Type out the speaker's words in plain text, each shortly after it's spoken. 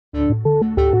Hey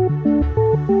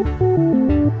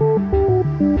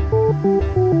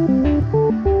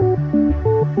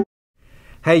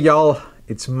y'all,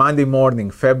 it's Monday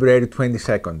morning, February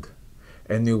 22nd,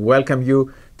 and we welcome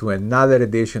you to another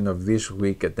edition of This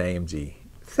Week at AMG.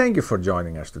 Thank you for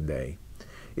joining us today.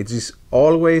 It is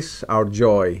always our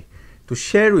joy to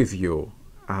share with you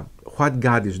what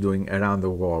God is doing around the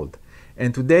world.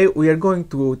 And today we are going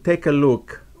to take a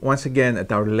look once again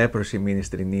at our leprosy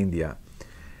ministry in India.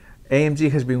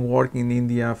 AMG has been working in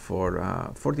India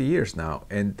for 40 years now,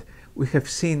 and we have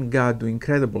seen God do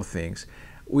incredible things.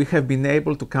 We have been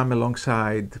able to come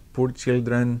alongside poor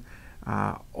children,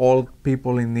 old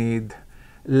people in need,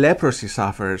 leprosy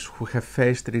sufferers who have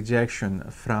faced rejection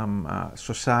from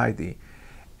society.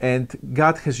 And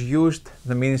God has used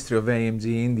the ministry of AMG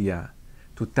India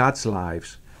to touch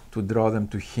lives, to draw them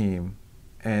to Him.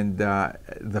 And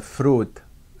the fruit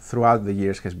throughout the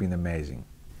years has been amazing.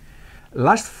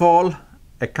 Last fall,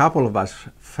 a couple of us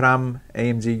from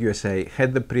AMG USA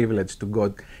had the privilege to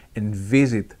go and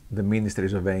visit the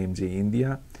ministries of AMG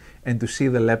India and to see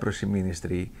the leprosy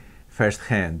ministry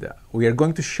firsthand. We are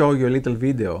going to show you a little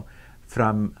video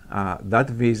from that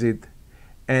visit,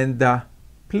 and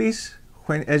please,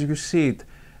 as you see it,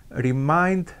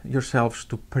 remind yourselves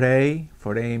to pray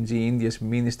for AMG India's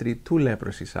ministry to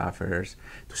leprosy sufferers,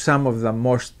 to some of the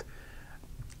most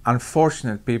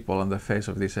unfortunate people on the face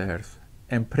of this earth,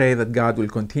 and pray that God will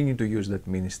continue to use that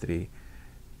ministry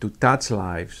to touch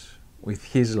lives with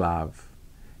His love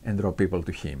and draw people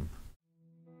to Him.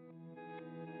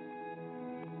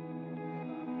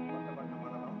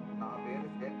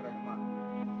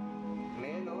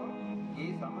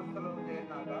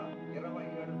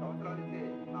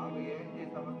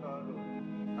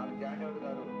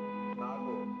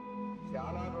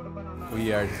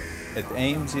 We are at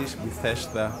AMG's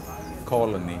Bethesda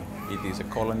colony. It is a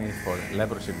colony for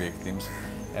leprosy victims,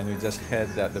 and we just had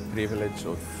the privilege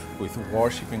of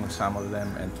worshiping some of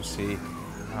them and to see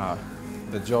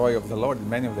the joy of the Lord in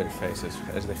many of their faces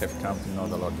as they have come to know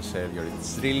the Lord the Savior.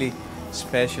 It's really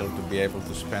special to be able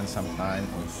to spend some time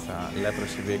with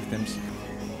leprosy victims.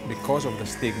 Because of the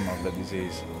stigma of the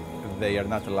disease, they are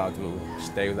not allowed to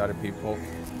stay with other people.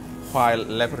 While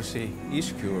leprosy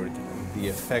is cured, the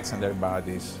effects on their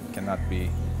bodies cannot be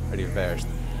reversed.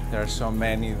 There are so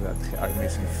many that are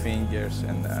missing fingers,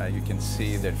 and you can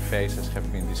see their faces have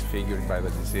been disfigured by the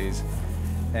disease.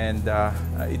 And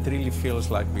it really feels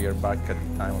like we are back at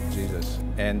the time of Jesus.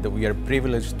 And we are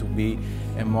privileged to be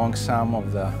among some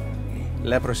of the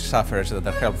leprosy sufferers that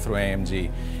are helped through AMG.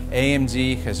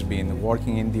 AMG has been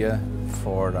working in India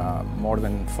for more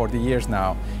than 40 years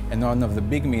now, and one of the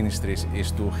big ministries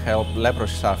is to help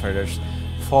leprosy sufferers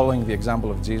following the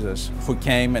example of Jesus, who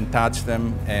came and touched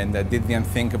them and did the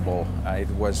unthinkable. It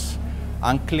was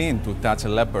unclean to touch a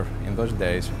leper in those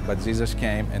days, but Jesus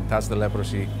came and touched the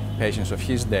leprosy patients of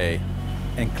His day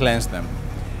and cleansed them.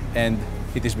 And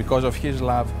it is because of His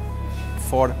love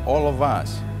for all of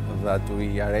us that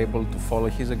we are able to follow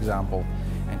His example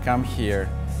and come here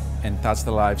and touch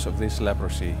the lives of these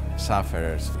leprosy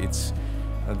sufferers. It's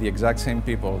the exact same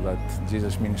people that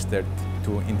Jesus ministered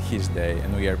to in His day,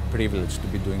 and we are privileged to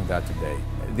be doing that today.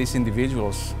 These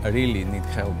individuals really need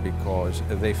help because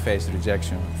they face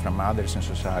rejection from others in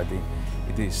society.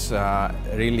 It is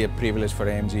really a privilege for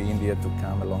AMG India to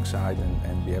come alongside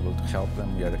and be able to help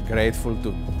them. We are grateful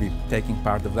to be taking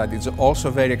part of that. It's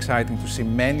also very exciting to see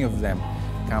many of them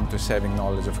come to saving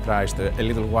knowledge of Christ. A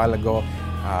little while ago,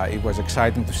 it was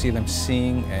exciting to see them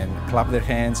sing and clap their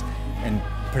hands and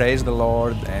praise the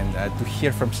Lord, and to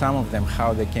hear from some of them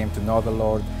how they came to know the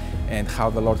Lord and how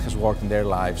the Lord has worked in their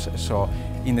lives. So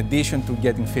in addition to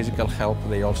getting physical help,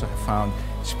 they also have found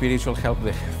spiritual help.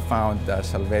 They have found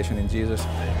salvation in Jesus.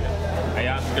 I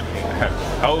asked her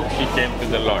how she came to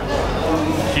the Lord.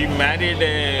 She married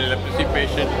a leprosy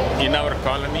patient in our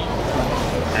colony,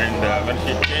 and when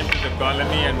she came to the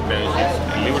colony and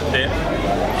she lived there,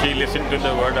 she listened to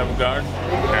the word of God,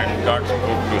 and God spoke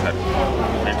to her,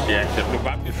 and she accepted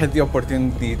baptism. I had the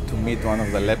opportunity to meet one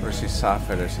of the leprosy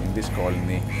sufferers in this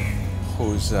colony,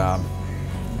 whose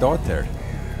daughter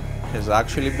has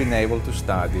actually been able to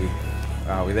study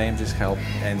with AMG's help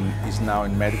and is now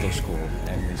in medical school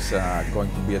and is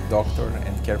going to be a doctor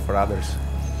and care for others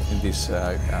in this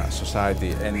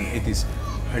society. And it is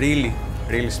really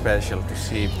special to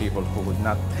see people who would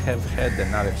not have had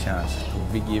another chance to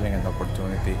be given an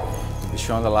opportunity to be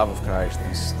shown the love of Christ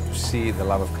and to see the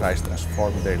love of Christ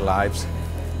transform their lives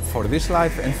for this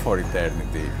life and for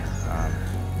eternity.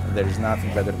 There is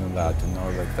nothing better than that, to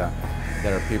know that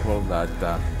there are people that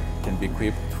can be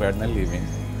equipped to earn a living,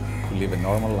 to live a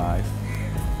normal life,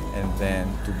 and then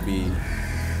to be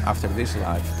after this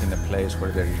life in a place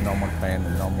where there is no more pain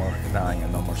and no more crying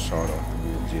and no more sorrow to be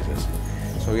with Jesus.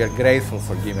 So we are grateful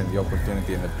for given the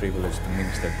opportunity and the privilege to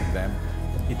minister to them.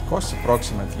 It costs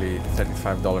approximately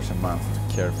 $35 a month to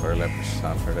care for a leprosy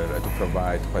sufferer, to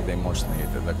provide what they most need,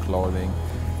 the clothing,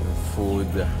 the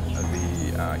food, the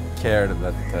care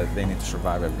that they need to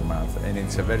survive every month. And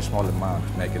it's a very small amount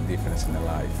to make a difference in their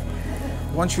life.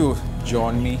 Won't you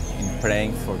join me in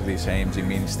praying for this AMG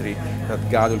ministry, that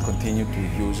God will continue to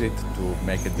use it to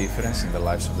make a difference in the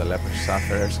lives of the leprosy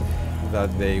sufferers,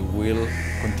 that they will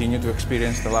continue to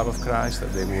experience the love of Christ,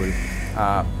 that they will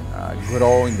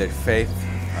grow in their faith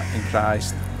in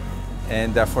Christ,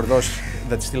 and for those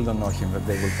that still don't know Him, that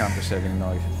they will come to saving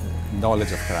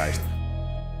knowledge of Christ.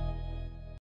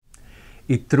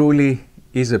 It truly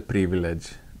is a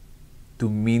privilege to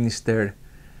minister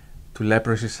to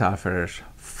leprosy sufferers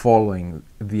following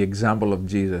the example of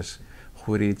Jesus,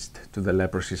 who reached to the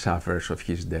leprosy sufferers of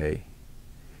His day.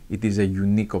 It is a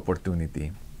unique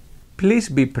opportunity. Please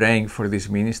be praying for this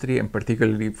ministry, and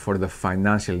particularly for the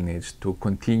financial needs to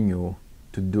continue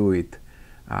to do it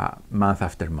month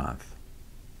after month.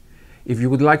 If you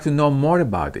would like to know more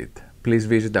about it, please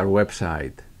visit our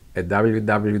website at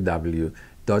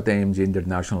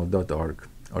www.amginternational.org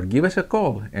or give us a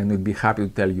call and we'll be happy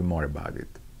to tell you more about it.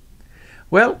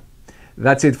 Well,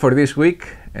 that's it for this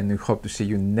week, and we hope to see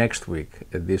you next week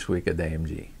at This Week at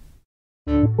AMG.